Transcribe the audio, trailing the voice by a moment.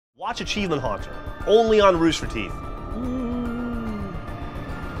Watch Achievement Hunter, only on Rooster Teeth.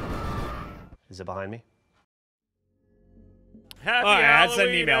 Is it behind me? Happy All right, that's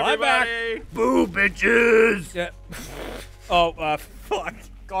Halloween, an email. everybody. I'm back. Boo, bitches. Yeah. Oh, fuck.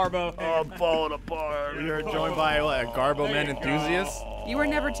 Garbo. I'm falling apart. We are joined by what, a Garbo Man enthusiast. You were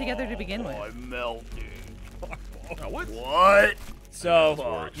never together to begin with. I'm melting. What? What?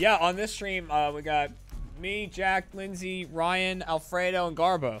 So, yeah, on this stream, we got me, Jack, Lindsay, Ryan, Alfredo, and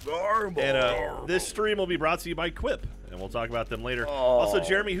Garbo. And This stream will be brought to you by Quip, and we'll talk about them later. Also,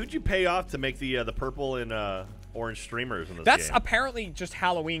 Jeremy, who'd you pay off to make the purple and orange streamers in this That's game? apparently just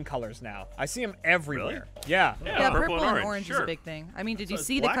Halloween colors now. I see them everywhere. Yeah. Yeah, purple purple and and orange, is sure. a big thing. I mean, did So you it's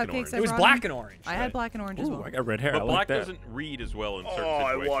see the black and cupcakes orange. I It was brought black in? and orange. I had black and orange as Ooh, well. I got red hair. But I black like that. doesn't read as well in certain I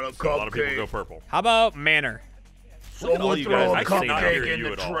situations. want a So a lot of people cupcake. go purple. How about Manor? Look at all you guys. I cannot hear Cupcake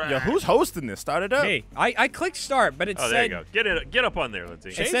you at all. Yeah, who's hosting this? Start it up. Me. I clicked start, but it Oh, there you said... go. Get up on there, Lindsay.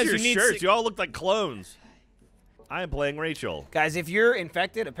 It Change says your you need shirts. six- You all look like clones. I am playing Rachel. Guys, if you're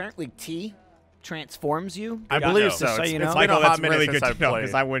infected, apparently T transforms you. I Yeah, believe no. so. Just so It's, you it's know. been Michael, a hot that's minute really since good I've to know, played.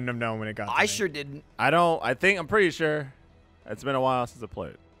 because I wouldn't have known when it got to I me. sure didn't. I'm pretty sure. It's been a while since I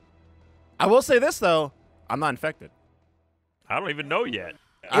played. I will say this, though. I'm not infected. I don't even know yet.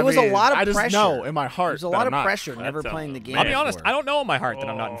 It was a lot of I just pressure. know in my heart. There's a that lot I'm of not. pressure That never sounds playing the game. I'll be honest, before. I don't know in my heart that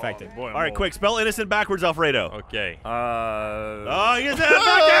I'm not infected. Boy, All right, quick. Spell innocent backwards, Alfredo. Okay. Oh, you said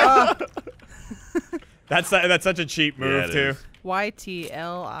it back That's such a cheap move, it too. is.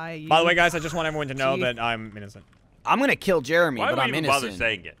 YTLIU. By the way, guys, I just want everyone to know Gee. that I'm innocent. I'm gonna kill Jeremy, Why but do we I'm even bother innocent.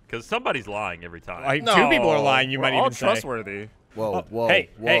 saying it? Because somebody's lying every time. Like, No, two people are lying, you we're might all even say. trustworthy. Whoa, whoa, hey,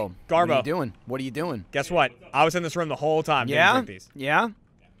 whoa! hey, What are Garbo. you doing? What are you doing? Guess what? I was in this room the whole time. Didn't Yeah, drink these. yeah.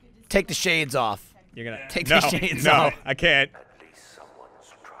 Take the shades off. You're gonna Take no, the shades no, off. I can't.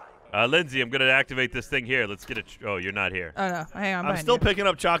 Lindsay, I'm going to activate this thing here. Let's get it. Oh, you're not here. Oh no, hang on. I'm behind still you. picking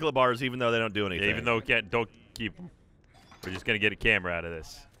up chocolate bars, even though they don't do anything. Yeah, even though we don't keep them. We're just going to get a camera out of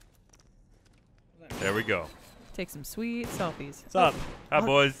this. There we go. Take some sweet selfies. What's up? Hi,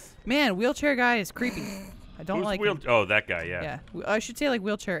 boys. Man, wheelchair guy is creepy. I don't Who's like wheel- him. Oh, that guy, yeah. Yeah, I should say like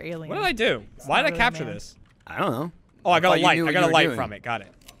wheelchair alien. What did I do? Why did not I really capture man. this? I don't know. Oh, I got thought a you light. knew I what got you a were light doing. from it. Got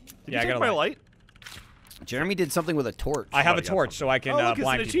it. Did Yeah, I you got take a my light. light? Jeremy did something with a torch. I have a got torch, so I can Oh, look, it's an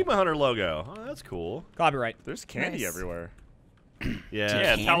blind people. Achievement Hunter logo. Oh, that's cool. Copyright. There's candy Nice. everywhere. Yeah. Yeah, it's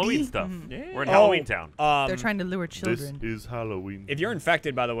Candy? Halloween stuff. Mm-hmm. We're in Halloween town. They're trying to lure This children. is Halloween. If you're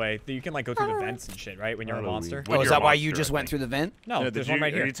infected, by the way, you can like go through the vents and shit, right? When you're a Halloween. monster. When Oh, is you're a that why you monster, just I went think. through the vent? No, Did there's you, one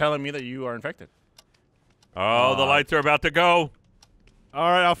right Are here. you telling me that you are infected? Oh, the lights are about to go. All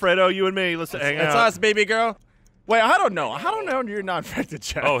right, Alfredo, you and me. Let's hang It's out. us, baby girl. Wait, I don't know. I don't know you're not infected,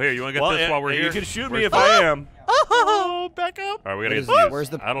 Jack. Oh, here, you want to get Well, this while we're you here? can shoot me Where's- if I am. Oh, back up. All right, we got to What get is the it? fuse. Where's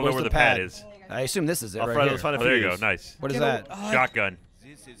the- I don't know where's where the the pad pad? is. I assume this is it Alfredo, right let's here. find a Oh, there you go. fuse. Nice. What is that? Shotgun.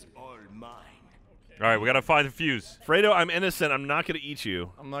 All right, we got to find the fuse. Fredo, I'm innocent. I'm not going to eat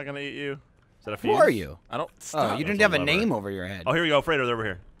you. I'm not gonna eat you. Is that a fuse? Who are you? I don't. Oh, Stop. you didn't That's have a a lever. name over your head. Oh, here we go. Fredo's over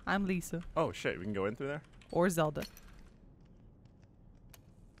here. I'm Lisa Oh shit, we can go in through there. or Zelda.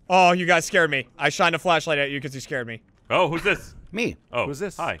 Oh, you guys scared me. I shined a flashlight at you because you scared me. Oh, who's this? Me. Oh, Who's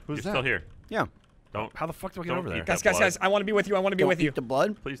this? Hi. Who's you're that? still here. Yeah. Don't. How the fuck do I get Don't over there? eat Guys, that guys, blood. guys, I want to be with you. I want to be Don't with you. eat the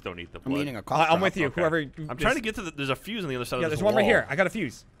blood. Please don't eat the I'm blood. eating a cough I'm drop. with you. Okay. Whoever. I'm trying to get to the. There's a fuse on the other side Yeah, of this there's one right wall. here. I got a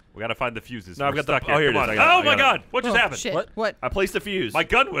fuse. We got to find the fuses. No, I've We're got the- stuck here. oh, here it Come is. on. I got it. Oh I my got it. God! What just Oh, happened? shit. What? I placed the fuse. My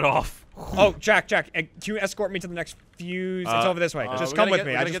gun went off. Oh, Jack, can you escort me to the next fuse? It's over this way. Just we come gotta with get-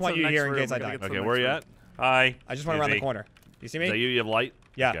 me. we I gotta just get want to you the here next in room. case I We gotta die. get to Okay, the where are you next at? Hi. I just went around the Easy. corner. You see Is that me? you have light?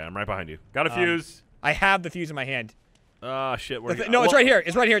 Yeah. Okay, I'm right behind you. Got a fuse. I have the fuse in my hand. Ah, shit. Where No, it's right here.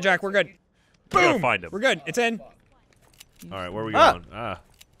 It's right here, Jack. We're good. We gotta Boom. find him. We're good. It's in. All right, where are we Ah. going? Ah.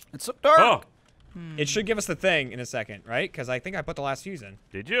 It's so dark. Oh, It should give us the thing in a second, right? Because I think I put the last fuse in.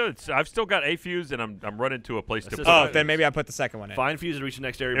 did you? I've still got a fuse, and I'm running to a place to This put is Oh, right. then maybe I put the second one in. Find fuse and reach the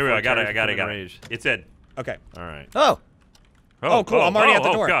next area. Here we go. before I got it. carriers I got it. become Got it. enraged. It's in. Okay. All right. Oh. Oh, cool. I'm already at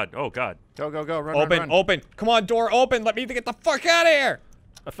the door. Oh, God. Oh, God. Go, go, go. Run, Open, run, run. open. Come on, door open. Let me get the fuck out of here.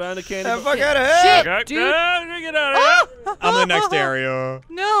 I found a candy. The bar. fuck out of here. Okay. dude. Get out of here. I'm in the next area.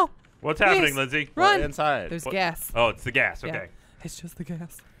 No. What's happening, Please. Lindsay? Run. Inside. There's What? gas. Oh, it's the gas. Yeah. Okay. It's just the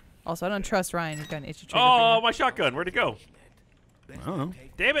gas. Also, I don't trust Ryan. He's got an itchy trigger Oh, finger. my shotgun. Where'd it go? I don't know.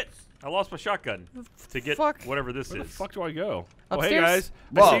 Damn it. I lost my shotgun to get Fuck. whatever this Where the is. fuck do I go? Oh, hey Upstairs? guys.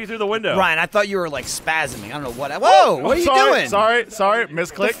 I Whoa. see you through the window. Ryan, I thought you were like spasming. I don't know what. Whoa, what are you sorry, doing? Sorry,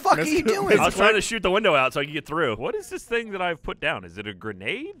 misclick. The fuck are you doing? I was trying to shoot the window out so I could get through. What is this thing that I've put down? Is it a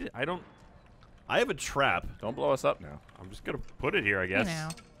grenade? I don't. I have a trap. Don't blow us up now. I'm just gonna put it here, I You guess. know.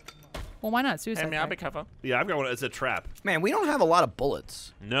 Well, why not? Suicide. Hey, man, I'll be pact. careful. Yeah, I've got one. It's a trap. Man, we don't have a lot of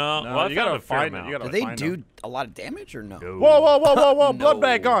bullets. No, No, well, you gotta find it. it. You gotta Do they find do them. a lot of damage or no? No. Whoa! No. Blood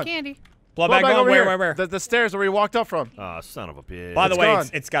bag gone. Candy. Blood bag on over here. where? The stairs where we walked up from. Oh, son of a bitch. By the It's way, gone.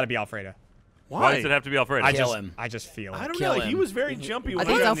 it's got to be Alfredo. Why does it have to be Alfredo? Kill him. I just feel I it. don't Kill know. He him. was very jumpy I when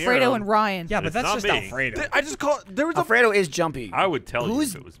think we it's got near Alfredo him. and Ryan. Yeah, but It's that's not just me. Alfredo. I just called. There was Alfredo is jumpy. I would tell you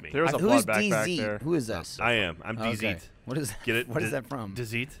Who's- if it was me. There was a Who's blood bag back DZ? there. Who is this? I am. I'm Okay. Deceit. What is Get it? What is that from?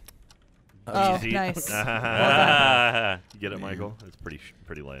 Deceit. Oh, Deceit. nice. Get it, Michael? It's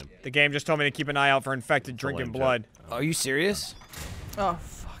pretty lame. The game just told me to keep an eye out for infected drinking lame blood. Are you serious? Oh,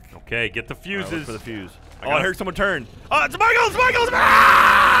 fuck. Okay, get the All right, look fuses. for the fuse. I Oh, got I it. heard someone turn. Oh, it's Michael! It's Michael! It's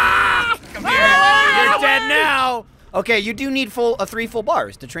Michael! Come here. You're dead now. Okay, you do need 3 full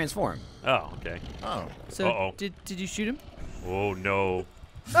bars to transform. Oh, okay. Oh. So Uh-oh. did you shoot him? Oh no.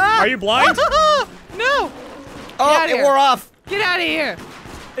 Are you blind? No! Oh, outta it here. wore off. Get out of here!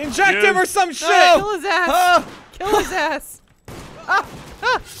 Inject him or some shit! Kill his ass! Ah. Kill his ass!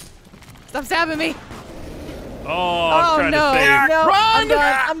 Stop stabbing me! Oh, I'm trying no! to save. No! I'm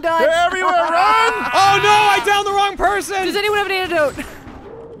done! I'm done! They're everywhere. Run! Oh no, I downed the wrong person! Does anyone have an antidote?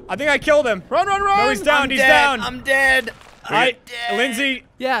 I think I killed him. Run! No, he's down, I'm he's dead. down. I'm dead. Lindsay,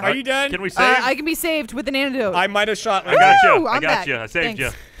 Yeah. are you dead? Can we save? I can be saved with an antidote. I might have shot I got you. Woo! I I'm got back. you. I saved Thanks. you.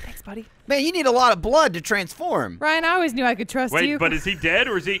 Thanks, buddy. Man, you need a lot of blood to transform. Ryan, I always knew I could trust Wait, you. but is he dead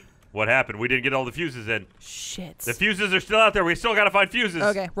or is he? What happened? We didn't get all the fuses in. Shit. The fuses are still out there. We still gotta find fuses.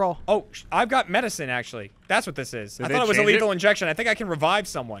 Okay, roll. Oh, I've got medicine, actually. That's what this is. Did I they thought it was a change it? lethal injection. I think I can revive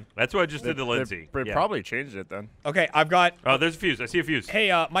someone. That's what I just did to Lindsay. They Yeah. probably changed it then. Okay, I've got... Oh, there's a fuse. I see a fuse. Hey,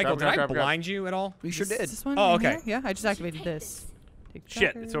 Michael, Grab, did grab, I grab. blind you at all? We sure Is did. this one Oh, in okay. here? Yeah, I just activated this. Take Shit,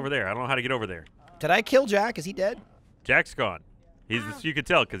 tracker. it's over there. I don't know how to get over there. Did I kill Jack? Is he dead? Jack's gone. You can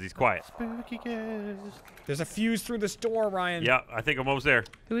tell because he's quiet. There's a fuse through this door, Ryan. Yeah, I think I'm almost there.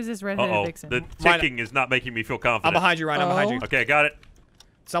 Who is this redheaded Uh-oh. vixen? The ticking is not making me feel confident. I'm behind you, Ryan. I'm behind you. Oh. Okay, got it.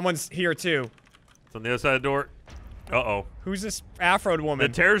 Someone's here, too. It's on the other side of the door. Uh-oh. Who's this afroed The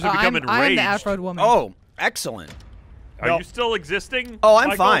woman? terrors have become I'm enraged. the afroed woman. Oh, excellent. Are No. you still existing? Oh, I'm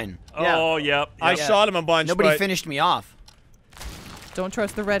Michael? fine. Yeah. Oh, yep. I yep. shot him a bunch, Nobody but finished me off. Don't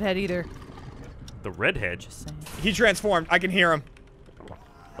trust the redhead either. The redhead. Just saying. he transformed. I can hear him.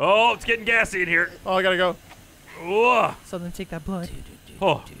 Oh, it's getting gassy in here. Oh, I gotta go. Ugh. So then take that blood.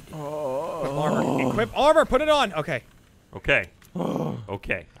 Oh, Armor. Equip armor. Put it on. Okay. okay.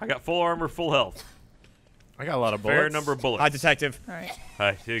 Okay. I got full armor, full health. I got a lot of bullets. Fair number of bullets. Hi, detective. All right.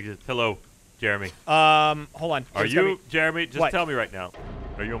 Hi. Hello, Jeremy. Hold on. Are It's gotta you, be- Jeremy? Just What? tell me right now.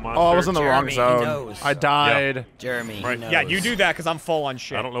 Are you a monster? Oh, I was in the wrong Jeremy, he zone. knows. I died. Jeremy, Right. he knows. Yeah, you do that because I'm full on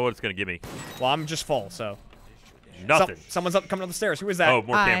shit. I don't know what it's going to give me. Well, I'm just full, so. Nothing. Someone's coming up the stairs. Who is that? Oh,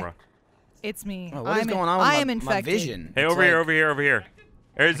 more Hi. camera. It's me. Oh, what is I'm going on with I my, am my infected. vision? Hey, It's over here, like- over here, over here.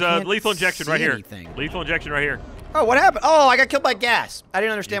 There's can't lethal injection see right here. anything. Lethal injection right here. Oh, what happened? Oh, I got killed by gas. I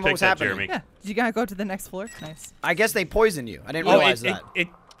didn't understand You what take was that, happening. Jeremy. Yeah. Did you gotta go to the next floor? Nice. I guess they poisoned you. I didn't Oh, realize it that.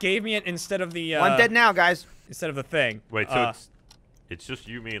 gave me it instead of the. Well, I'm dead now, guys. Instead of the thing. Wait, so it's just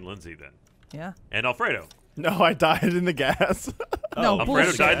you, me, and Lindsay then, Yeah. and Alfredo. No, I died in the gas. No, Alfredo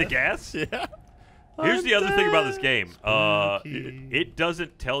bullshit. died in the gas. yeah. Here's the other thing about this game. It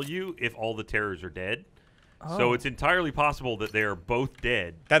doesn't tell you if all the terrors are dead. So Oh. it's entirely possible that they are both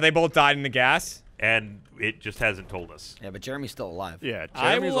dead, That they both died in the gas. and it just hasn't told us. Yeah, but Jeremy's still alive. Yeah,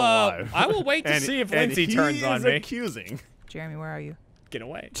 I Jeremy's will. alive. I will wait to And- see if and Lindsay he turns on is me. accusing. Jeremy, where are you? Get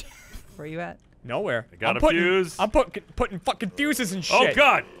away. Where are you at? Nowhere. I got I'm a putting, fuse. I'm putting fucking fuses and Oh shit.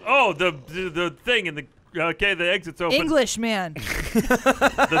 God! Oh, the thing in the. Okay, the exit's open. English man.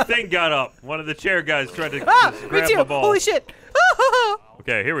 The thing got up. One of the chair guys tried to Ah, just me grab too. the ball. Holy shit.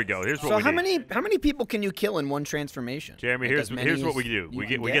 Okay, here we go. Here's what So we how need. many people can you kill in one transformation? Jeremy, Like, here's as many here's what as we do. you We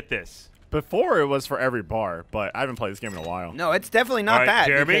can get this. Before it was for every bar, but I haven't played this game in a while. No, it's definitely not All right, that.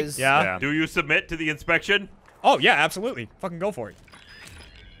 Jeremy? Because Yeah. Yeah. Do you submit to the inspection? Oh yeah, absolutely. Fucking go for it.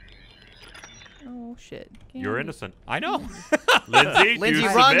 Oh shit. You're Candy. innocent. I know. Lindsay, do Lindsay, you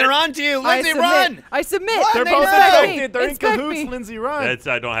run! submit? They're on to you. I Lindsay, submit. run! I submit. What? They're They both know. infected. They're in Inspect cahoots. me. Lindsay, run. That's,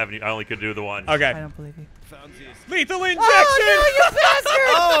 I don't have any. I only could do the one. Okay. I don't believe you. Lethal injection. Oh no, you bastard!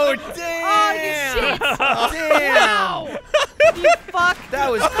 Oh, Oh, damn! you shit! Damn! You fuck!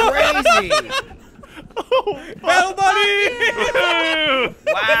 That was crazy! Battle buddy.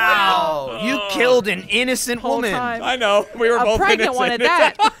 Wow! You killed an innocent Whole woman. time. I know. We were A both pregnant one innocent.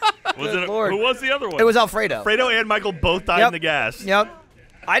 at that. Was Good it? Lord. Who was the other one? It was Alfredo. Fredo and Michael both died Yep. in the gas. Yep.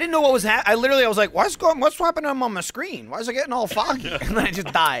 I didn't know what was happening. I was like, what's happening on my screen? Why is it getting all foggy? And then I just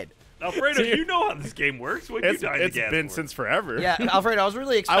died. Alfredo, you know how this game works. When you It's died in the it's gas been for? since forever. Yeah, Alfredo, I was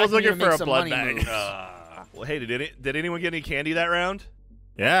really expecting I was looking you to for make a some blood money bag. moves. Well, hey, did anyone get any candy that round?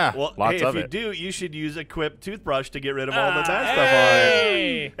 Yeah, Well, lots hey, of if it. you do, you should use a Quip toothbrush to get rid of all the bad stuff on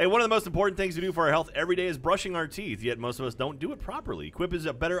it. Hey, one of the most important things we do for our health every day is brushing our teeth, yet most of us don't do it properly. Quip is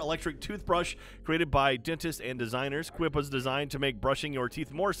a better electric toothbrush created by dentists and designers. Quip was designed to make brushing your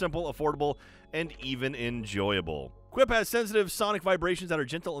teeth more simple, affordable, and even enjoyable. Quip has sensitive sonic vibrations that are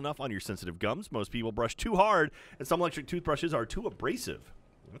gentle enough on your sensitive gums. Most people brush too hard, and some electric toothbrushes are too abrasive.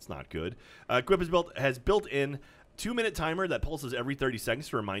 That's not good. Quip has built-in 2-minute timer that pulses every 30 seconds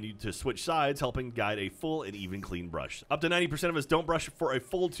to remind you to switch sides, helping guide a full and even clean brush. Up to 90% of us don't brush for a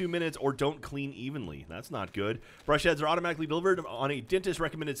full 2 minutes or don't clean evenly. That's not good. Brush heads are automatically delivered on a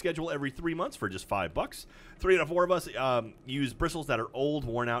dentist-recommended schedule every 3 months for just $5. 3 out of 4 of us use bristles that are old,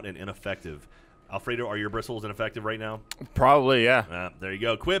 worn out, and ineffective. Alfredo, are your bristles ineffective right now? Probably, yeah. There you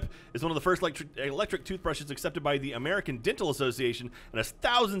go. Quip is one of the first electric toothbrushes accepted by the American Dental Association and has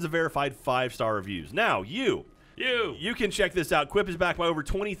thousands of verified 5-star reviews. Now, you can check this out. Quip is backed by over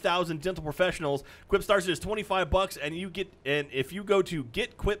 20,000 dental professionals. Quip starts at just $25, and if you go to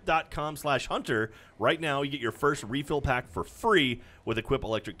getquip.com/hunter right now, you get your first refill pack for free with a Quip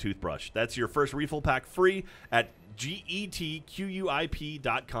electric toothbrush. That's your first refill pack free at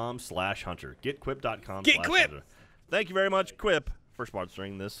getquip.com/hunter. Getquip.com/hunter. Thank you very much, Quip, for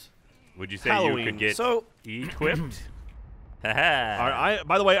sponsoring this. Would you say Halloween. you could get equipped?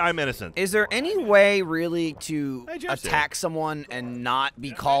 By the way, I'm innocent. Is there any way really to Hey, Jeff, attack someone and not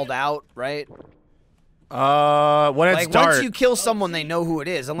be called out, right? When it's Like, dark. once you kill someone, they know who it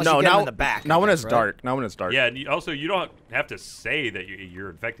is, unless you get them in the back. Not when I it's guess, right? dark. Not when it's dark. Yeah, and also you don't have to say that you're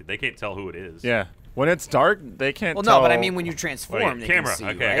infected. They can't tell who it is. Yeah. When it's dark, they can't Well, tell. no, but I mean when you transform, Wait, they camera. can see you,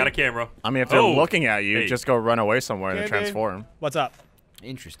 Okay, I right? got a camera. I mean, if they're looking at you, Hey. just go run away somewhere and then Candy. transform. What's up?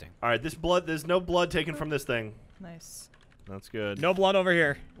 Interesting. All right, there's no blood taken from this thing. Nice. That's good. No blood over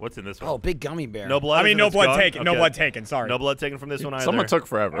here. What's in this one? Oh, big gummy bear. No blood. I mean, as in no it's blood gone? taken. No Okay. blood taken. Sorry. No blood taken from this one either. Someone took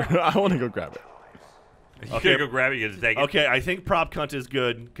forever. I want to go grab it. You gotta go grab it. You gotta take it. Okay, I think prop cunt is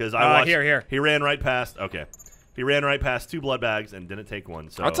good because I watched. Here. He ran right past. Okay, he ran right past 2 blood bags and didn't take one.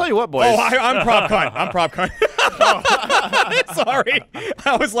 So I'll tell you what, boys. Oh, I'm prop cunt. I'm prop cunt. Sorry.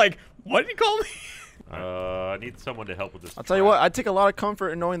 I was like, what did he call me? I need someone to help with this. I'll tell you what. I take a lot of comfort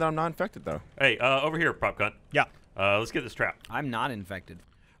in knowing that I'm not infected, though. Hey, over here, prop cunt. Yeah. Let's get this trap. I'm not infected.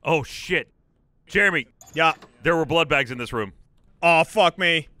 Oh shit, Jeremy. Yeah. There were blood bags in this room. Oh, fuck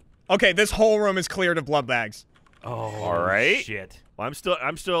me. Okay, this whole room is cleared of blood bags. Oh, all right. Shit. Well, I'm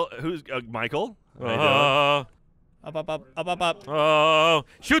still. Who's Michael? Up. Oh,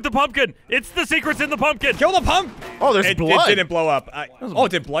 shoot the pumpkin! It's the secrets in the pumpkin. Kill the pump. Oh, there's It blood. didn't blow up.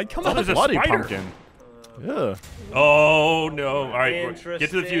 Did blood come out? there's a bloody spider. pumpkin. Yeah. Oh no! All right, get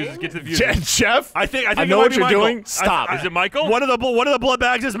to the fuses. Get to the fuses. Jeff, I think I it know might what be you're Michael. doing. Stop. Is it Michael? One of the blood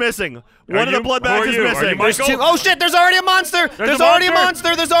bags is missing. One of the blood Who are bags is you? Are you missing. Michael? There's 2. Oh shit! There's already a monster. There's a already a monster?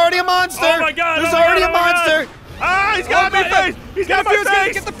 monster. There's already a monster. Oh my God, There's oh my already God, a oh my God. monster. Ah, he's got my face. He's got my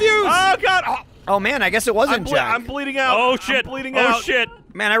face. Get the fuse. Oh god. Oh, Oh man, I guess it wasn't Jack. I'm bleeding out. Oh shit! I'm bleeding oh out. shit!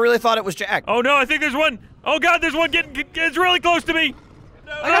 Man, I really thought it was Jack. Oh no! I think there's one. Oh god! There's one getting. It's really close to me.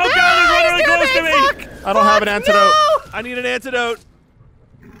 Oh god! There's one really close to me. I don't have an antidote. I need an antidote.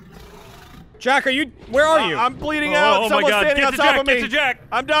 Jack, where are you? I'm bleeding Oh, out. oh my Someone's God. standing Get on to top Jack, of me. get to Jack.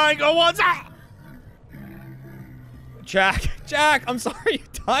 I'm dying. Oh, what's that? Jack, I'm sorry you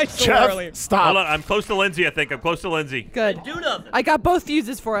died so Jeff, early. stop. Hold on. I'm close to Lindsay. I think I'm close to Lindsay. Good. I got both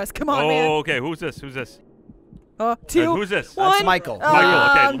fuses for us. Come on, man. Oh, okay. Who's this? Who's this? 2. Who's this? One. That's Michael. Michael, okay.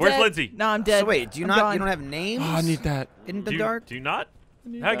 I'm Where's dead. Lindsay? No, I'm dead. So wait, you I'm not? gone. You don't have names? Oh, I need that. In the Do dark? you not?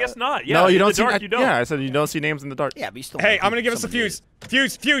 I guess not. Yeah. No, you in don't the see. dark. You don't. Yeah, I said you don't see names in the dark. Yeah, but you still. Hey, I'm gonna give us a fuse.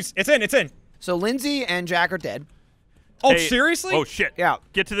 Fuse. It's in. So Lindsay and Jack are dead. Oh, Hey, seriously? Oh shit. Yeah.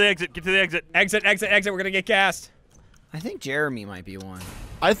 Get to the exit. Get to the exit. Exit. We're gonna get gassed. I think Jeremy might be one.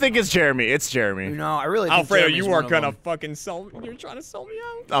 I think it's Jeremy. It's Jeremy. No, I really think Alfredo, Jeremy's you one are of gonna them. fucking sell. You're trying to sell me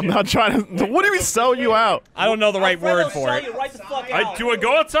out. I'm not trying to. What do we sell you out? I don't know the right word for it. Do I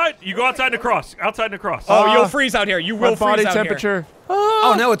go outside? You go outside and across. Outside and across. Oh, you'll freeze out here. You will My body freeze out here. temperature.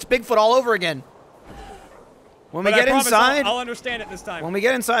 Oh no, it's Bigfoot all over again. When we But I get promise inside, I'll understand it this time. when we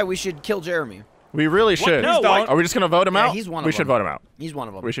get inside, we should kill Jeremy. We really should. No, don't. Are we just gonna vote him Yeah, out? he's one of We them. should vote him out. He's one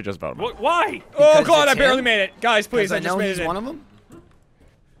of them. We should just vote him out. Why? Oh Because god, I it's barely him? made it. Guys, please, Because I know just made he's it. one of them.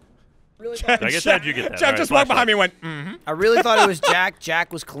 I get that. You get that. Jeff All right, just walked behind me flashlight. and went, I really thought it was Jack.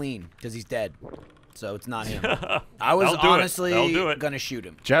 Jack was clean because he's dead. So it's not him. I was That'll do it. honestly That'll do it. gonna shoot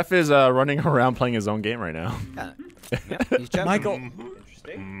him. Jeff is running around playing his own game right now. Yeah, he's Jeff. Michael.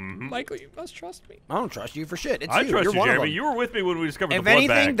 Mm-hmm. Michael, you must trust me. I don't trust you for shit. It's I you. trust You're you, one of Jeremy. them. You were with me when we discovered If the blood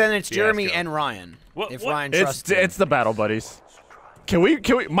anything, bag. then it's Jeremy fiasco. and Ryan. What- if what? Ryan trusts It's the battle buddies. Can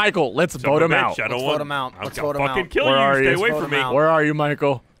we, Michael? Let's vote him out. I don't Let's want vote him out. Let's vote him fucking out. kill Where are you. you? Stay away Let's from vote me. him out. Where are you,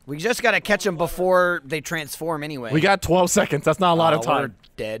 Michael? We just gotta catch them before they transform anyway. We got 12 seconds. That's not a lot of We're time.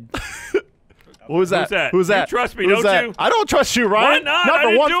 dead. Who's that? Who's that? You trust me, Who's don't that? you? I don't trust you, Ryan. Why not? Not I for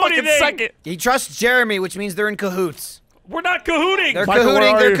didn't one do fucking anything. second. He trusts Jeremy, which means they're in cahoots. We're not cahooting. They're Michael, where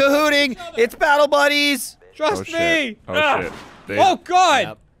cahooting. are They're you? cahooting. It's battle buddies. Trust me. Oh shit. Oh God.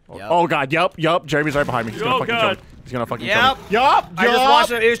 Yep. Yep. Oh god. Yup. Jeremy's right behind me. He's gonna Oh, fucking God. kill me. He's gonna fucking Yep. kill me. Yup. I just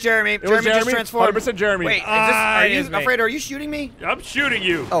watched it. It was Jeremy. It was Jeremy just Jeremy. transformed. 100% Jeremy. Wait, Ah, are it you is me. Alfredo? Are you shooting me? I'm shooting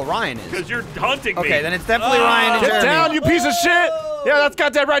you. Oh, Ryan is. Because you're hunting me. Okay, then it's definitely Ryan and Get Jeremy. down, you piece of shit. Yeah, that's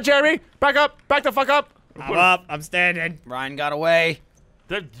goddamn right, Jeremy. Back up. Back the fuck up. I'm up. I'm standing. Ryan got away.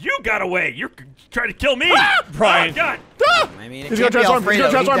 You got away. You're trying to kill me. Brian. Oh, God. I mean, it He's can't gonna be transform. He's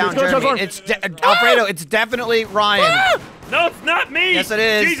Alfredo. gonna transform. He He's gonna downed Jeremy. It's Alfredo. It's definitely Ryan. No, it's not me. Yes, it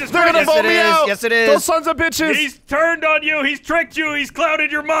is. Jesus They're Christ. gonna vote it me is. out. Yes, it is. Those sons of bitches. He's turned on you. He's tricked you. He's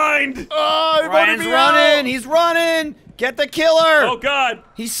clouded your mind. Oh, he voted Ryan's me running. out. He's running. Get the killer. Oh, God.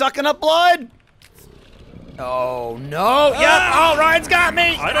 He's sucking up blood. Oh no! Yep. Oh, Ryan's got me.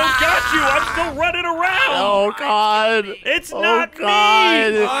 I don't got you. I'm still running around. Oh god. It's Oh, not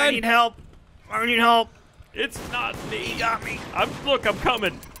God. me. I need help. I need help. It's not me. He got me. Look, I'm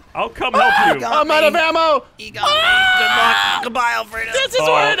coming. I'll come help you. God. I'm out of ammo. He got me. Goodbye. Goodbye, Alfredo. This is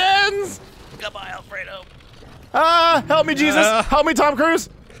where it ends. Goodbye, Alfredo. Help me, Jesus. Help me, Tom Cruise.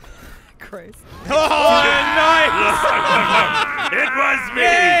 Christ. Oh, nice. It was me.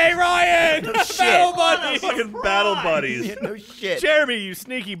 Hey, Ryan. Battle buddies. Fucking battle buddies. No shit. Jeremy, you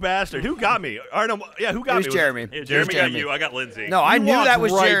sneaky bastard. Who got me? Or no, yeah, who got It was me? Jeremy. Yeah, It Jeremy was got you. I got Lindsay. No, I You knew walked that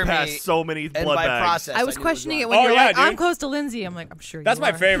was right Jeremy. past so many and blood by bags. process, I was knew it questioning it Ryan. when Oh, you're yeah, like, I'm dude. close to Lindsay. I'm like, I'm sure That's you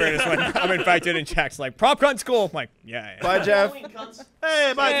my are. favorite. Is when I'm infected and Jack's like, prop gun's cool. I'm like, yeah. Bye, Jeff. Hey, bye,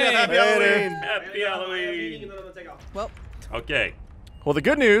 Hey, Jeff. Happy later. Halloween. Happy Halloween. Well, Okay. Well, the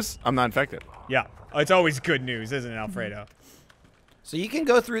good news, I'm not infected. Yeah. It's always good news, isn't it, Alfredo? So you can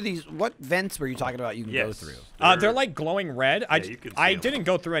go through these. What vents were you talking about? You can go Yes. through. They're like glowing red. Yeah, you can see I 'em. didn't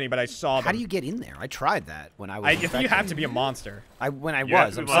go through any, but I saw them. How do you get in there? I tried that when I was. I think you infected. have to be a monster. When I You have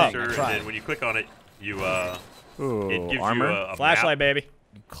was. to I'm be saying. monster, I and tried. then when you click on it, you Ooh, it gives armor. you a Flashlight, map. baby.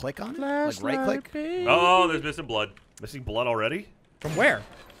 Click on it. Like right click. Oh, there's missing blood. Missing blood already? From where?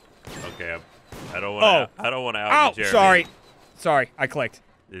 Okay, I don't want. Oh. I don't want to out Oh, you, Jeremy. sorry. Sorry, I clicked.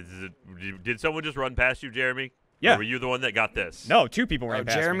 Did someone just run past you, Jeremy? Yeah. Or were you the one that got this? No, two people ran Oh,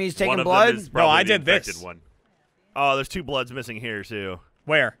 past me. Jeremy's One taking of blood. them is No, probably I the did this. infected one. Oh, there's two bloods missing here, too.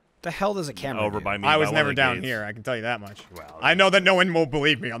 Where? The hell does a camera Over do? by me. I by was one never of the down gates. here. I can tell you that much. Well, I know that no one will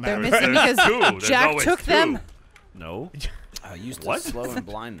believe me on they're that. missing because two. There's Jack always took two. them. No. Used to What? slow and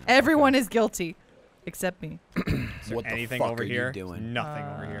blind. them. Everyone is guilty, except me. What the Anything fuck over are here? you doing? Nothing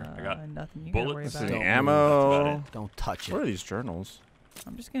over here. I got Nothing you gotta worry bullets. about. Don't ammo. Don't touch What are it. these journals?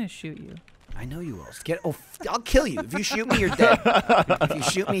 I'm just gonna shoot you. I know you will. I'll kill you. If you shoot me, you're dead. If you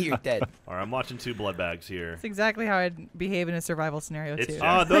shoot me, you're dead. All right, I'm watching two blood bags here. It's exactly how I'd behave in a survival scenario It's too.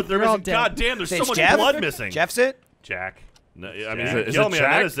 Jack. Oh, they're You're all missing. dead. God damn, there's Say so it's much Jeff? blood missing. Jeff's it? Jack. No, I Jack. mean, Is you it kill me, I'm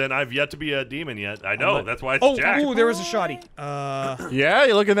Jack? innocent. I've yet to be a demon yet. I know. That's why it's Oh, Jack. ooh, there was a shoddy. Yeah,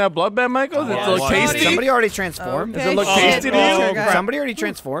 you looking at that blood bag, Michael? Does it look watching. tasty? Somebody already transformed. Does it look Okay, tasty shit, to you? Mr. Guy. Somebody already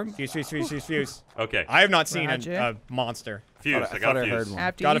transformed. Fuse. Okay. I have not seen Roger. a monster. Fuse. I got I fuse. heard one.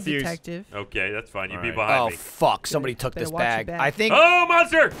 After Got a you, fuse. detective. Okay, that's fine. You All be right. behind Oh me. fuck! Somebody took Better this watch your bag. back. I think. Oh,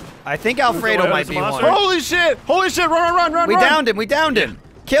 monster! Alfredo away, might there's a be monster. one. Holy shit! Holy shit! Run! We downed him. We downed him.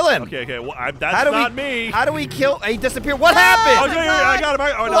 Kill him. Okay, well, that's How do not we? me. How do we kill? He disappeared. What Oh, happened? yeah, I got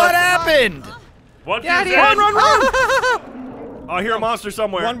him. Oh, no. What happened? One Get fuse out in. of here. Oh, I hear a monster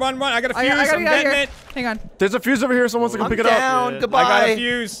somewhere. Run. I got a I fuse. gotta I'm get out of getting here. it. Hang on. There's a fuse over here. Someone wants to come I'm pick it up. down. Yeah. Goodbye. I got a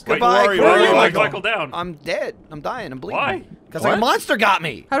fuse. Wait, Goodbye. where are you? Where are you, Chloe. Michael? Michael down. I'm dead. I'm dying. I'm bleeding. Why? Because What? a monster got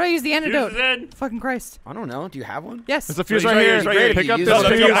me. How do I use the antidote? Fuse is in. Fucking Christ. I don't know. Do you have one? Yes. There's a fuse He's right right here, here. he's right here. Pick up Use this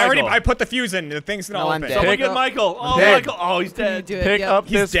it. fuse. I put the fuse in. The thing's gonna No, I'm open. dead. Someone Pick get up- Michael. Oh, dead. Michael. Oh, he's dead. Do it. Pick Yep. up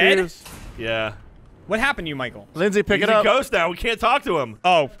He's this dead? fuse. Yeah. What happened to you, Michael? Lindsay, pick He's it a up. ghost now. We can't talk to him.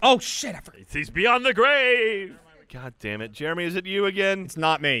 Oh shit! I forgot. He's beyond the grave. God damn it. Jeremy, is it you again? It's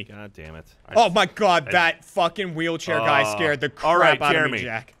not me. God damn it. Oh my god, that fucking wheelchair guy scared the crap all right, out Jeremy. of me,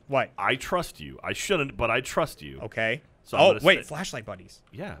 Jack. What? I trust you. I shouldn't, but I trust you. Okay. So I'm Oh, gonna wait, say- flashlight buddies.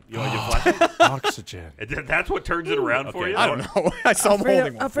 Yeah. You want to do flashlight? Oxygen. That's what turns it around for Okay. you? I don't know. I saw him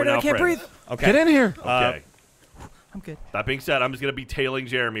holding one. Alfredo, We're I now can't breathe. friends. Okay. Get in here. Okay. I'm good. That being said, I'm just gonna be tailing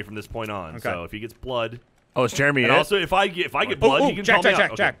Jeremy from this point on. Okay. So if he gets blood, Oh, it's Jeremy. and it? also if I get blood, he can Jack, call me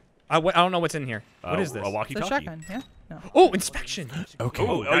Jack, out. Jack. I don't know what's in here. What is this? A It's a walkie-talkie. shotgun. Yeah. No. Oh, inspection. Okay.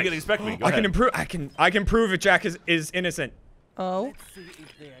 Oh, nice. you can inspect me. Go I ahead. can improve. I can prove if Jack is innocent. Oh.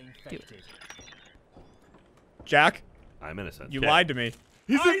 Jack, I'm innocent. You Okay. lied to me.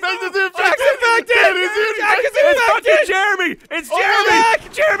 He's infected. Jack's infected! It's fucking Jeremy! It's Jeremy!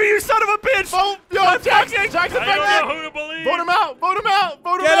 Jeremy, you son of a bitch! Jack's I infected. don't know who to believe. Vote him out. Vote him out.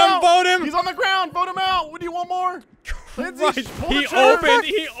 Vote him Get him, out. vote him. He's on the ground. Vote him out. What do you want more? Lindsay, Right. pull the He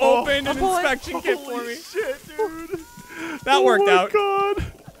trigger. opened an pulling. inspection kit for me. Shit, dude. That worked out.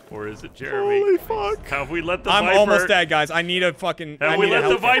 God. Or is it Jeremy? Holy fuck. Have we let the I'm Viper... almost dead, guys. I need a fucking. Have I we need a let the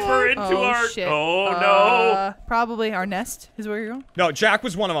health kit. Viper into Oh, our... shit. Oh, no. Probably our nest is where you're going. No, Jack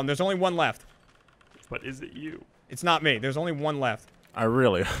was one of them. There's only one left. But is it you? It's not me. There's only one left. I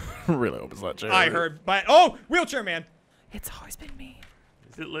really hope it's not Jeremy. I heard, but wheelchair man. It's always been me.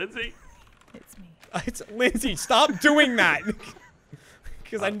 Is it Lindsay? It's me. It's Lindsay. Stop doing that.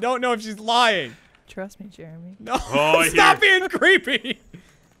 Because I don't know if she's lying. Trust me, Jeremy. No, Oh, I stop hear- being creepy.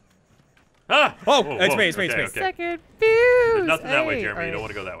 Ah! Oh, Whoa, it's whoa, me, it's me, okay, it's me. okay. Second fuse. There's nothing that way, Hey, Jeremy. You don't alright.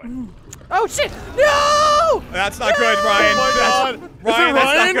 want to go that way. Oh shit! No! That's not good, Ryan. Oh my God. Ryan, that's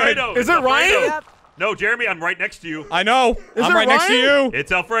Ryan? not good. Alfredo. Is it It's Ryan? Alfredo. Yep. No, Jeremy, I'm right next to you. I know. I'm it right next to Ryan? you.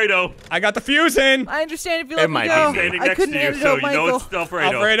 It's Alfredo. I got the fuse in. I understand if you It let me might be go. I'm standing I next couldn't to you, hand it so out, you Michael. know it's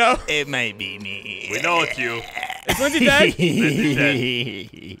Alfredo. Alfredo. It might be me. We know it's you. Is Lindsay dead?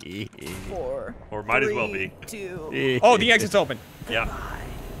 Lindsay's dead. 4, Or might as well 3, be. 2. Oh, the exit's open. Yeah.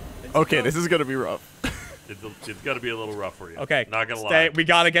 Okay, this is gonna be rough. It's got to be a little rough for you. Okay. Not going to Stay. lie. We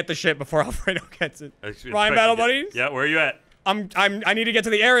gotta get the shit before Alfredo gets it. Expect Ryan to Battle get- Buddies? Yeah, where are you at? I need to get to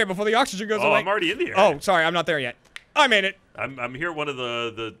the area before the oxygen goes Oh, away. I'm already in the area. Oh, sorry, I'm not there yet. I made it. I'm here at one of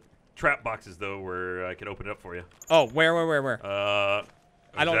the trap boxes, though, where I can open it up for you. Oh, where? I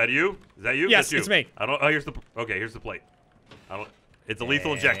I don't- Is that you? Is that you? Yes, That's you. it's me. I don't. Oh, here's the. Okay, here's the plate. I don't. It's a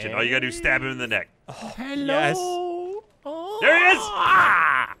lethal injection. All you gotta do is stab him in the neck. Yes. There he is!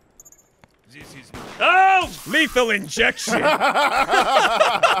 Ah! Oh! Lethal injection. Yay,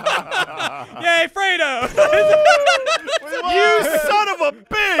 Fredo. You son of a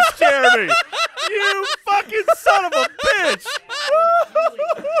bitch, Jeremy! You fucking son of a bitch!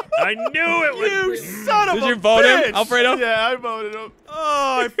 I knew it was. You son of a bitch! Did you vote him, Alfredo? Yeah, I voted him.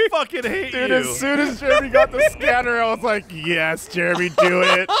 Oh, I fucking hate Dude, you. as soon as Jeremy got the scanner, I was like, yes, Jeremy, do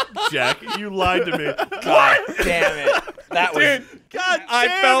it. Jack, you lied to me. God damn it. That was. Dude, God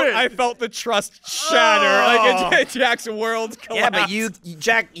damn I it. felt the trust shatter. Like Jack's world collapsed. Yeah, but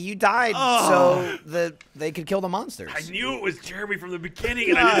Jack, you died so they could kill the monsters. I knew it was Jeremy from the beginning,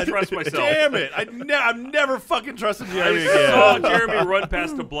 and I didn't trust myself. Damn it. I'm never fucking trusting Jeremy I again. saw Jeremy run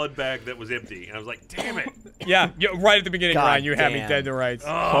past a blood bag that was empty, and I was like, "Damn it!" Yeah, right at the beginning, God Ryan, you had me damn. dead to rights.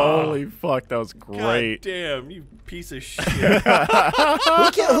 Holy fuck, that was God great. damn, you piece of shit.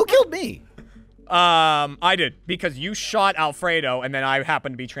 Who killed me? I did because you shot Alfredo, and then I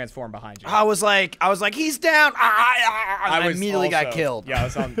happened to be transformed behind you. I was like, he's down. I was immediately got also- killed. Yeah, I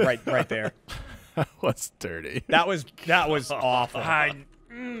was on right there. That was dirty. That was awful.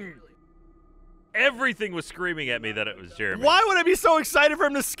 Everything was screaming at me that it was Jeremy. Why would I be so excited for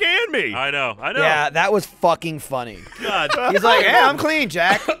him to scan me? I know. Yeah, that was fucking funny. God. He's like, "Yeah, I'm clean,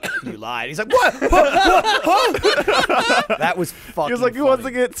 Jack." You lied. He's like, "What?" That was fucking. He was like, who wants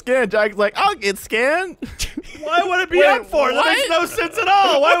to get scanned? Jack's like, I'll get scanned. Why would it be up for? That makes no sense at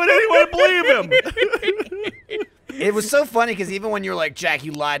all. Why would anyone believe him? It was so funny because even when you were like, "Jack,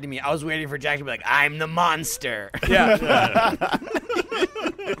 you lied to me," I was waiting for Jack to be like, "I'm the monster." Yeah.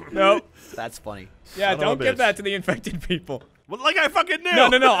 Nope. That's funny. Yeah, Son of a don't give bitch. that to the infected people. Well, like I fucking knew.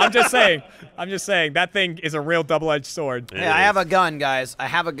 No. I'm just saying. That thing is a real double-edged sword. Hey, I have a gun, guys. I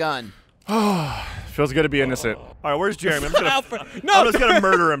have a gun. Feels good to be innocent. All right, where's Jeremy? I'm No, just gonna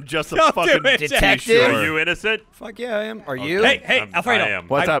murder him just to Don't fucking do it, be Detective. sure. Are you innocent? Fuck yeah, I am. Are you? Hey, I Alfredo. am.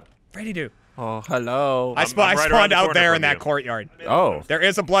 What's up? Ready to. Oh, hello. I I'm right around spawned the out corner there from in that you. courtyard. Oh. There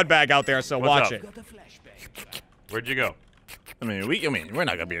is a blood bag out there, so What's watch up? it. Where'd you go? I mean, we're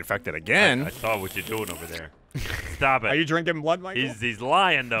not gonna be infected again. I saw what you're doing over there. Stop it. Are you drinking blood, Michael? He's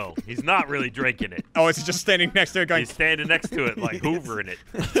lying though. He's not really drinking it. Oh, it's just standing next to it going. He's standing next to it like hoovering it.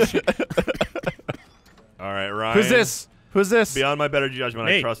 All right, Ryan. Who's this? Who's this? Beyond my better judgment,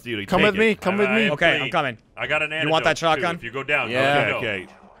 Me. I trust you to Come take with me. it. Come with I me. am Okay, clean. I'm coming. I got an antidote. want that too, shotgun? If you go down, Yeah. go. Okay.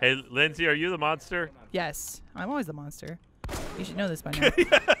 Hey, Lindsay, are you the monster? Yes, I'm always the monster. You should know this by now.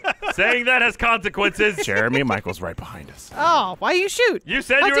 Saying that has consequences. Jeremy, Michael's right behind us. Oh, why you shoot? You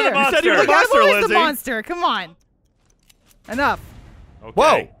said How you were the dare. monster. said you were the Look, I'm monster, always Lindsay. the monster. Come on. Enough. Okay.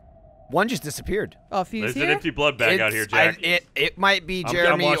 Whoa! One just disappeared. Oh, fuse There's here? an empty blood bag out here, Jack. It might be I'm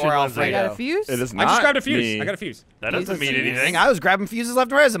Jeremy watching or Lindsay. I got a Alfredo. fuse? It is I not just grabbed a fuse. me. I got a fuse. that doesn't mean Jesus. anything. I was grabbing fuses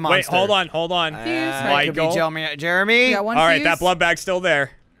left and right as a monster. Wait, hold on. Fuse. It could be Michael. Jeremy. We got one All right, fuse. that blood bag's still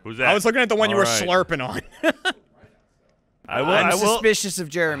there. Who's that? I was looking at the one you All were right. slurping on. I'm suspicious of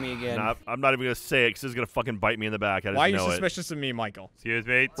Jeremy again. Nah, I'm not even gonna say it because it's gonna fucking bite me in the back. I just Why are you know it. suspicious of me, Michael? Excuse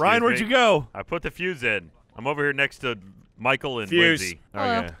me. Ryan, where'd you go? I put the fuse in. I'm over here next to Michael and Fuse. Lindsay.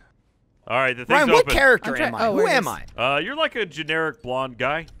 Okay. All right, the thing's Ryan, what open. character I'm am try- I? oh, Who where am is- I? You're like a generic blonde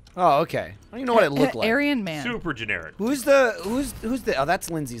guy. Oh, okay. I don't even know what it looked like. Aryan man. Super generic. Who's the? Oh, that's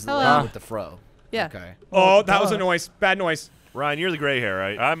Lindsay's the Hello. one with the fro. Yeah. Okay. Oh, that was a noise. Bad noise. Ryan, you're the gray hair,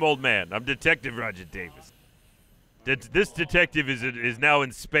 right? I'm old man. I'm Detective Roger Davis. This detective is now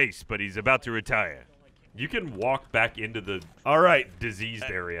in space, but he's about to retire. You can walk back into the All right. diseased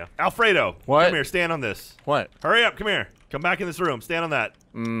area. Alfredo, What? come here. Stand on this. What? Hurry up. Come here. Come back in this room. Stand on that.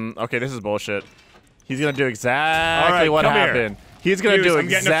 Okay, this is bullshit. He's gonna do exactly All right, what come here. happened. He's gonna Fuse, do I'm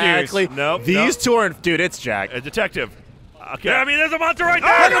getting a fuse. exactly. Nope, These nope. two are. Dude, it's Jack. Detective. Okay. Yeah, I mean, there's a monster right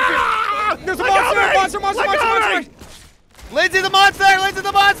there. There's a monster! Lindsay the monster! Lindsay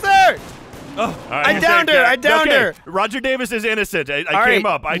the monster! All right, I you downed take her. that. I downed Okay, her. Roger Davis is innocent. I All came right,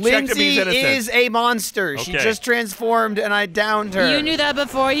 up. I checked him. Lindsay He's innocent. is a monster. She Okay. just transformed, and I downed her. You knew that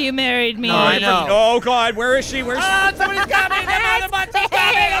before you married me. No, I know. Oh, God. Where is she? Where's she? Somebody's got me. The monster's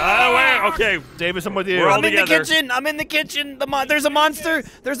got me. Wait, okay. Davis, I'm with you. We're all I'm in the together. kitchen. I'm in the kitchen. There's a monster.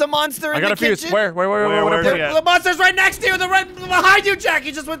 There's a monster I in got the a fuse. kitchen. Where? Where's The, he at? the monster's right next to you. Right behind you, Jack.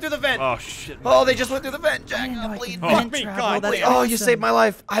 He just went through the vent. Oh, shit. Oh, they just went through the vent, Jack. I didn't know I'm I could bleeding. vent me, travel. God, That's please. Oh, you awesome. saved my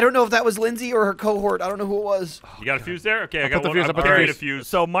life. I don't know if that was Lindsay or her cohort. I don't know who it was. You got a fuse there? Okay, I put got the one. fuse, I I'm put the carrying a fuse. fuse.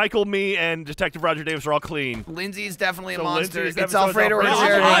 So Michael, me, and Detective Roger Davis are all clean. Lindsay's definitely So a monster. Lindsay's It's definitely- Alfredo or so it's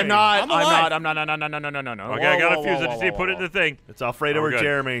Jeremy. Alfredo. I'm not. I'm alive. I'm not. No. Okay, I got a fuse. I just need to put it in the thing. It's Alfredo Oh, or good.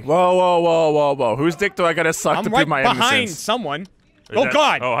 Jeremy. Whoa. Whose dick do I gotta suck I'm to right prove my behind innocence? someone. Is Oh, that-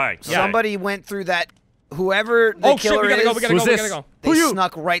 God. Oh, hi. Yeah. Somebody went through that. Whoever the Oh, shit. killer We gotta is, go. We gotta Who's go. We this? gotta go. they Who you?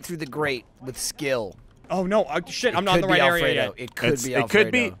 snuck right through the grate with skill. Oh, no. Shit. I'm not in Could the be right area Alfredo. yet. It could be It Alfredo.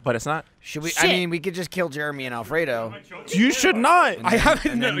 could be, but it's not. Should we? Shit. I mean, we could just kill Jeremy and Alfredo. You should not. I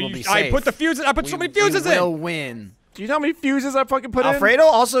haven't. and then we'll be I safe. put the fuses. I put so many fuses we will in. win. Do you know how many fuses I fucking put Alfredo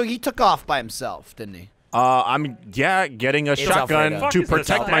also he took off by himself, didn't he? in? I'm getting a shotgun Alfredo. to Fuck is this,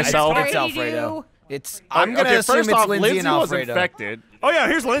 protect Alfredo? myself. It's Alfredo. Alfredo. It's. I'm Okay, gonna assume first it's off, Lindsay and was Alfredo. infected. Oh, yeah,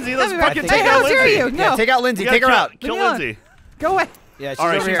 here's Lindsay. Let's That'd be fucking right. take Hey, out how dare Lindsay. you? Yeah, No. take out Lindsay. You Take her gotta out. Kill Leave me Lindsay. Go away. Yeah, she's All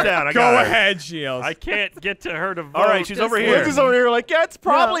right, over she's here. down. I Go got her. ahead, Shields. I can't get to her to vote. All right, she's over here. Lindsay's over here like, yeah, it's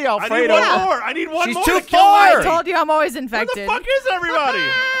probably I need Alfredo. one more. I need one She's more too to kill far. I Lindsay. told you I'm always Where the infected. fuck is everybody?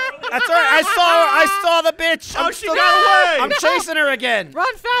 That's all right. I saw the bitch. Oh, I'm she still- got away. I'm chasing her again.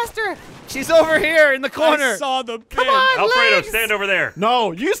 Run faster. She's over here in the corner. I saw the Come pin. on, Alfredo, legs. stand over there.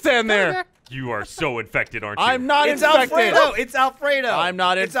 No, you stand there. You are so infected, aren't you? I'm not It's infected. Alfredo. It's Alfredo. I'm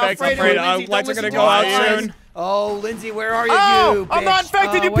not It's infected. Alfredo. Alfredo, Lindsay, lights don't are listen gonna to go her. out soon. Oh, Lindsay, where are you? Oh, you I'm not bitch?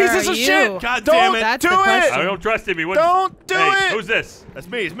 infected, you where pieces are of you? shit. God Don't damn it. That's do the it. question. I don't trust him. He Don't do hey, it. Who's this? That's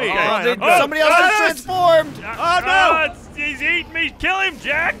me. It's me. Oh, Ryan, They- I'm good. somebody else is transformed. Oh, no. He's eating me. Kill him,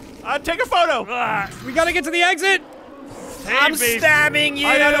 Jack. Take a photo. We gotta get to the exit. I'm Save me. stabbing you.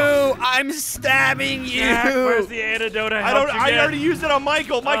 I don't- I'm stabbing you. Jack, where's the antidote? I already used it on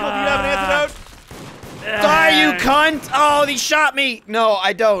Michael. Michael, do you have an antidote? Die, you cunt! Oh, he shot me. No,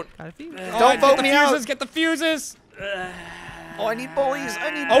 I don't. Don't vote Get the me fuses. out. Get the fuses. Oh, I need bullies.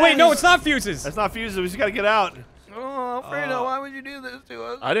 I need. Oh wait, no, bullies. it's not fuses. That's not fuses. We just got to get out. Oh, Alfredo, why would you do this to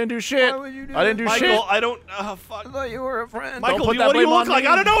us? I didn't do shit. Why would you do I didn't do that? Michael, shit. I don't. Fuck. I thought you were a friend. Michael, put that what do you blame look on like? me.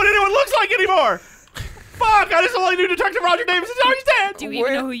 I don't know what anyone looks like anymore. Fuck! I just only knew Detective Roger Davis is always dead. Do you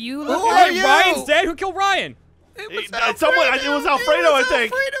even know who you look Who like? are you? Ryan's dead. Who killed Ryan? It Someone. It was Alfredo, I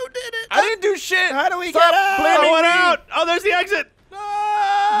think. Alfredo did it. I didn't do shit. How do we Stop get out? blaming I went me. out. Oh, there's the exit.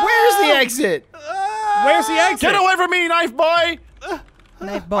 Where's the exit? Where's the exit? Get away from me, knife boy.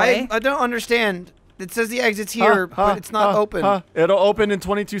 Knife boy. I don't understand. It says the exit's here, but it's not open. It'll open in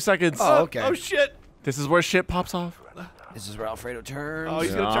 22 seconds. Oh, okay. Oh shit. This is where shit pops off. This is where Alfredo turns. Oh,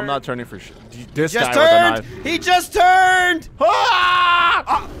 he's No, gonna turn. I'm not turning for shit. This just guy with turned. He just turned.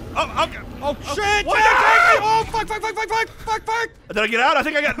 Ah! Oh, okay. Oh shit! What? Jack! Oh fuck! Did I get out? I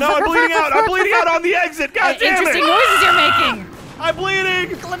think I got. No, I'm bleeding out. I'm bleeding out on the exit. God damn Interesting it. noises you're making. I'm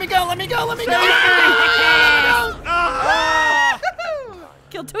bleeding. Let me go. Let me go. Let me go. Ah!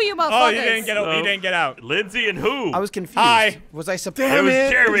 Kill two of you motherfuckers. Oh, you didn't get out. You didn't get out. Lindsay and who? I was confused. Hi. Was I supposed? It was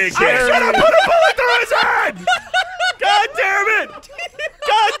Jeremy again. I should have put a bullet through his head. God damn it.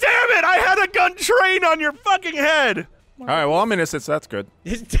 God damn it. I had a gun trained on your fucking head. All right, well, I'm innocent, so that's good.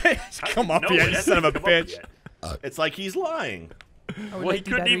 Come up No, here, it you hasn't son of a come up bitch. yet. It's like he's lying. Well, he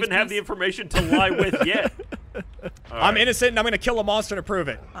couldn't even have the information to lie with yet. I'm innocent, and I'm gonna kill a monster to prove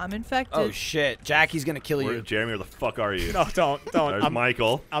it. I'm infected. Oh shit, Jackie's gonna kill you. Jeremy, where the fuck are you? No, don't. There's I'm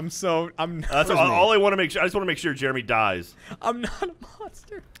Michael. That's all I want to make sure. I just want to make sure Jeremy dies. I'm not a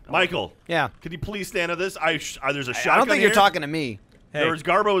monster. Michael. Yeah. Could you please stand at this? There's a shotgun I don't think here. you're talking to me. Hey. There's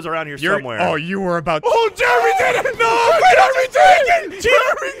Garbo's around here somewhere. Oh, you were about. Oh, Jeremy did it! No, Jeremy did it!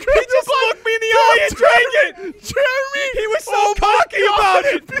 Jeremy, he just looked me in the eye and drank it. Jeremy, he was so cocky about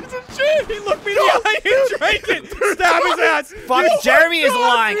it. Piece of shit. He looked me in the eye and drank it. Stab his ass. Fuck, Jeremy is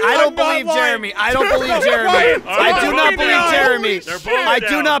lying. I don't believe Jeremy. I don't believe Jeremy. I do not believe Jeremy. I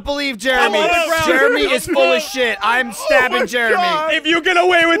do not believe Jeremy. Jeremy is full of shit. I'm stabbing Jeremy. If you get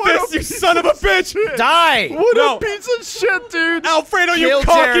away with this, you son of a bitch. Die. What a piece of shit, dude. Alfredo, you Kill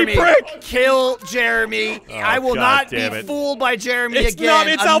cocky Jeremy. prick. Kill Jeremy. I will not be fooled by Jeremy again.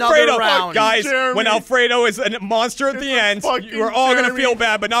 It's another Alfredo. round. Guys, Jeremy. when Alfredo is a monster at the end, you're all going to feel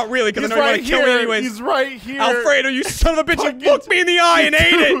bad, but not really, because I know you're going to kill me anyways. He's right here. Alfredo, you son of a bitch, you looked me in the eye and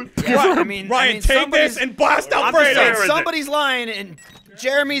ate it. Yeah, Ryan, take this and blast I'm just Alfredo. saying, somebody's lying, and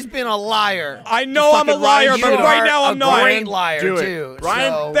Jeremy's been a liar. I know I'm a liar, You but right are now I'm a not. great liar, Do it. too.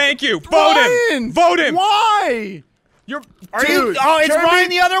 Ryan, so. Thank you. Vote him. Vote him. Why? Are you? Oh, it's Jeremy, Ryan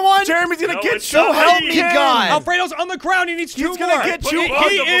the other one? Jeremy's gonna No, get it's so not help me. me God. Alfredo's on the ground. He needs two more. gonna get you He on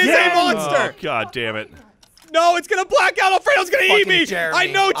the is a ground. monster. Oh, God damn it. No, it's going to black out. Alfredo's going to eat me. Jeremy. I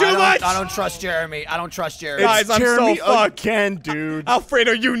know too much. I don't trust Jeremy. I don't trust Jeremy. Guys, I'm Jeremy so fucked. again, dude.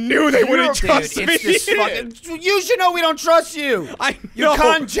 Alfredo, you knew they wouldn't Dude, trust me. it's this fucking. You should know we don't trust you. You know.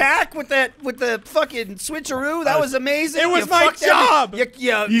 con Jack with the fucking switcheroo. That was amazing. It was You my fucked job. You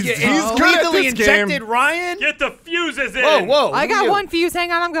He's good at illegally this game. injected Ryan. Get the fuses in. Whoa. I who got you? one fuse.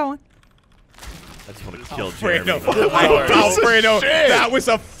 Hang on, I'm going. I just want to kill Alfredo, Jeremy. Alfredo, that was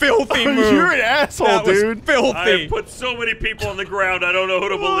a filthy move. You're an asshole, That was dude. I filthy. have put so many people on the ground. I don't know who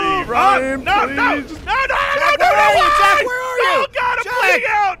to believe. Ryan, No, please. Jack, where are you? Jack, where are you? Oh, God, I'm Jack. bleeding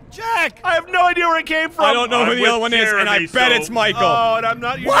out. Jack. I have no idea where it came from. I don't know who I'm the with other one is, and I Jeremy, bet so- it's Michael. Oh, and I'm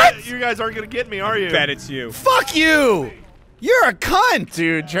not. What? You guys aren't going to get me, are you? Bet it's you. Fuck you. You're a cunt.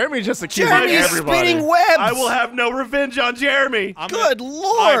 Dude, Jeremy's just accusing Jeremy's everybody. spinning webs. I will have no revenge on Jeremy. Good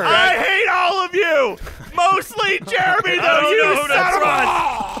lord. I hate all of you. Mostly Jeremy, though. I don't You know who to son of a-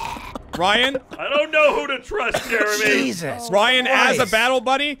 trust. Ryan, I don't know who to trust, Jeremy. Jesus. Ryan as a Christ. battle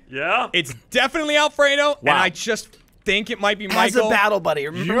buddy, Yeah? it's definitely Alfredo, and I just think it might be As Michael. a battle buddy.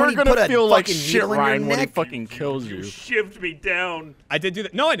 Remember You're when he put gonna a feel like fucking shit, needle in your Ryan, when he neck? fucking kills you. Shivved me down. I did do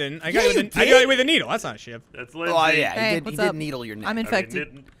that. No, I didn't. I got, Yeah, it, you with I got did. it with a needle. That's not a shiv. That's Lindsay. Oh, yeah. Hey, He did what's he up? did needle your neck. I'm I mean,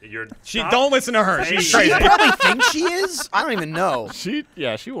 infected. you're Don't listen to her. She's She crazy. probably thinks she is. I don't even know. She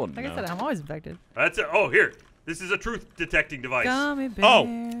won't Like I know. said, I'm always infected. That's it. Oh, here. This is a truth detecting device. Gummy bear.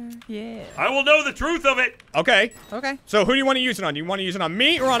 Oh. Yeah. I will know the truth of it. Okay. Okay. So who do you want to use it on? Do you want to use it on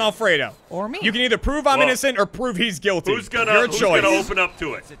me or on Alfredo? Or me. You can either prove I'm Well, innocent or prove he's guilty. Who's gonna Your choice. open up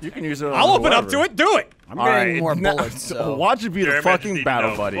to it? You can use it on I'll open up whoever. to it. Do it. I'm All getting right, more now- bullets. So. Watch it be the Jeremy, I just fucking need to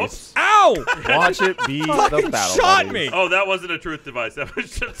battle know. buddies. Whoops. Ow! Watch it be the battle shot buddies. me. Oh, that wasn't a truth device. That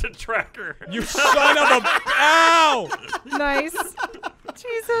was just a tracker. You son of a. Ow! Nice.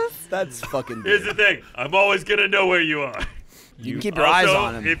 Jesus. That's fucking. Here's the thing. I'm always gonna know where you are. You can keep your eyes Also,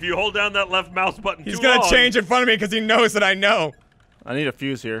 on him. if you hold down that left mouse button He's too gonna long, change in front of me because he knows that I know. I need a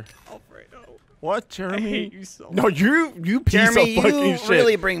fuse here. Alfredo. What, I Jeremy? hate you so much. No, you piece Jeremy, of fucking you shit.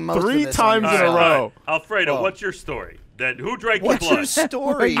 really bring most of 3 this times on in a yourself. row. Alfredo, Whoa. what's your story? That who drank What's your your blood?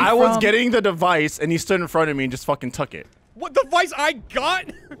 story? Where I was from? getting the device, and he stood in front of me and just fucking took it. What device I got?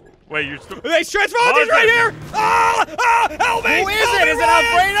 Wait, you're They stretch voltage right here! Ah! Ah! Help me! Who is Help it? me, Is it Ryan!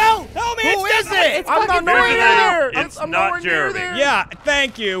 Alfredo? Help me! Who it's is it? It's I'm not fucking nowhere Here's the Ryan. there. thing. It's I'm not nowhere near Jeremy. there. Yeah,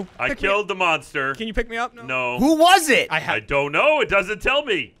 thank you. I Pick me killed the monster. up. Can you pick me up? No. Who was it? I don't know. It doesn't tell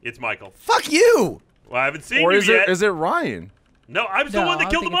me. It's Michael. Fuck you. Well, I haven't seen Or you is yet. it Ryan? No, I was the No, one that I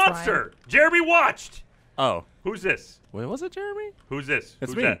killed the think it's monster. Jeremy watched. Oh. Who's this? Wait, was it Jeremy? Who's this?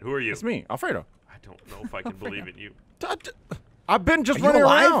 It's Who's me. that? Who are you? It's me, Alfredo. I don't know if I can believe in you. I've been just Are you running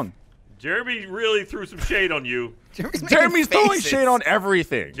alive? around. Jeremy really threw some shade on you. Jeremy's throwing shade on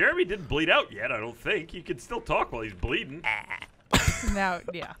everything. Jeremy didn't bleed out yet, I don't think. He can still talk while he's bleeding. Now,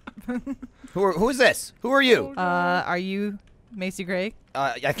 yeah. Who is this? Who are you? Are you Macy Gray?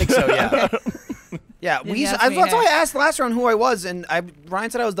 I think so. Yeah. Yeah. Didn't We. ask me, That's why I hey. asked last round who I was, and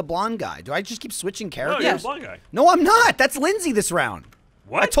Ryan said I was the blonde guy. Do I just keep switching No, characters? you're a blind guy. No, I'm not. That's Lindsay this round.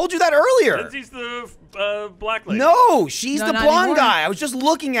 What? I told you that earlier. Lindsay's the black lady. No, she's No, the not blonde anymore. guy. I was just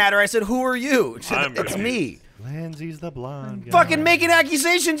looking at her. I said, "Who are you?" She said, I'm "It's confused. me." Lindsay's the blonde guy. Fucking making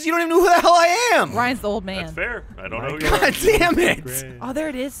accusations. You don't even know who the hell I am. Ryan's the old man. That's fair. I don't know who you are. God damn it. Oh, there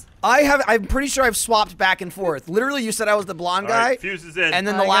it is. I'm pretty sure I've swapped back and forth. Literally, you said I was the blonde All guy, right, fuse is in. and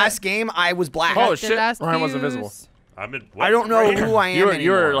then I the got last game I was black. Oh, The shit. last Ryan was fuse. invisible. I'm in. What? I don't know who I am You were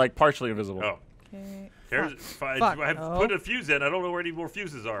anymore. like partially invisible. Oh. Okay. Here's, Fuck. I Oh. put a fuse in. I don't know where any more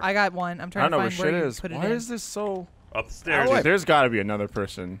fuses are. I got one. I'm I trying don't know to where find where shit you is. put it Why in. is this so? Upstairs. What? There's got to be another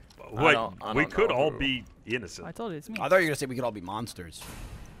person. Wait, I we don't could know all who. be innocent. I told you it's me. I thought you were gonna say we could all be monsters.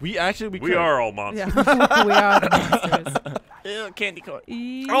 We actually We are all monsters. Yeah, we are the monsters. Ew, candy corn.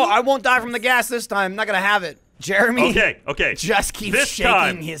 Oh, I won't die from the gas this time. I'm not gonna have it. Jeremy. Okay. Just keeps this shaking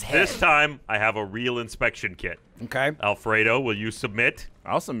time, his head. This time, I have a real inspection kit. Okay. Alfredo, will you submit?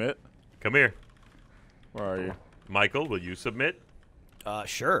 I'll submit. Come here. Where are you, Michael, will you submit?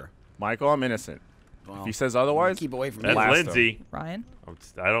 Sure. Michael? I'm innocent. Well, If he says otherwise, keep away from That's me. Blast him. Lindsay. Ryan,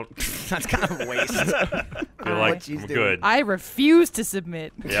 I don't That's kind of a waste. feel like what she's I'm doing. good. I refuse to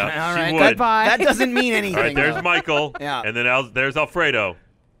submit. Yeah, All she right, would. Goodbye. That doesn't mean anything. All right, there's though. Michael. Yeah. And then there's Alfredo.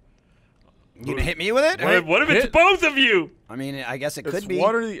 You gonna hit me with it? What if it's Hit. both of you? I mean, I guess it it's could be.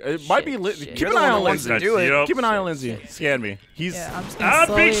 one or the. It might be. Shit. Keep You're an the eye one on that wants Lindsay. to do it. Yep. Keep an eye on Lindsay. Scan me. He's. Yeah, I'm just Ah,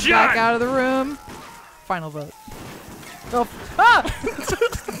 gonna big slowly back shot. out of the room. Final vote. Oh,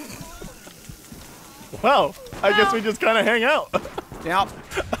 ah! Well, I guess we just kind of hang out. Yep.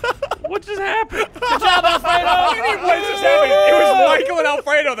 What just happened? Good job, Alfredo. What do you mean, what just happened? It was Michael and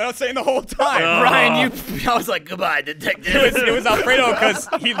Alfredo that I was saying the whole time. Ryan, I was like, goodbye, detective. It was Alfredo because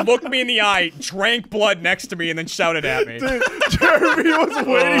he looked me in the eye, drank blood next to me, and then shouted at me. Jeremy was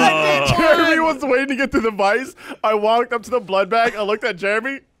waiting. Jeremy was waiting to get to the vice. I walked up to the blood bag. I looked at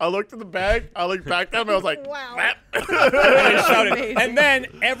Jeremy. I looked at the bag. I looked back at him. I was like, Wow. And he shouted. Amazing. And then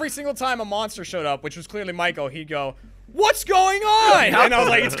every single time a monster showed up, which was clearly Michael, he'd go, "What's going on?" And I was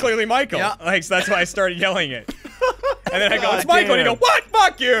like, "It's clearly Michael." Yeah. Like, so that's why I started yelling it. And then I go, "It's Michael." And he go, "What?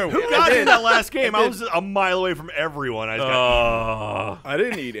 Fuck you!" Who got in that last game? I was a mile away from everyone. I just got, I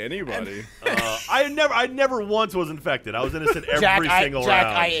didn't eat anybody. I never once was infected. I was innocent every single Jack,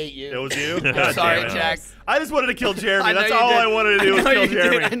 round. I ate you. It was you? I'm God sorry, damn it. Jack. I just wanted to kill Jeremy. I know That's you all did. I wanted to do was I know kill you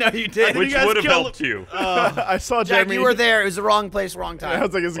Jeremy. did. I know you did. Which you guys would have killed- helped you. I saw Jack, Jeremy. you were there. It was the wrong place, wrong I time.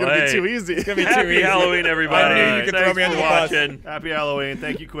 was like, it's gonna Hey. be too easy. It's gonna be too Happy easy. Halloween, everybody. I knew you could throw Thanks me under for the bus. watching. Happy Halloween.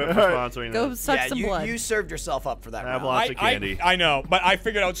 Thank you, Quip, for sponsoring Go this. suck Yeah, some blood. you served yourself up for that Have round. lots of candy. I know, but I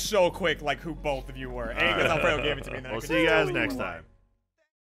figured out so quick, like, who both of you were. A, because Alfredo gave it to me. And then I We'll could see you guys tell next were. time.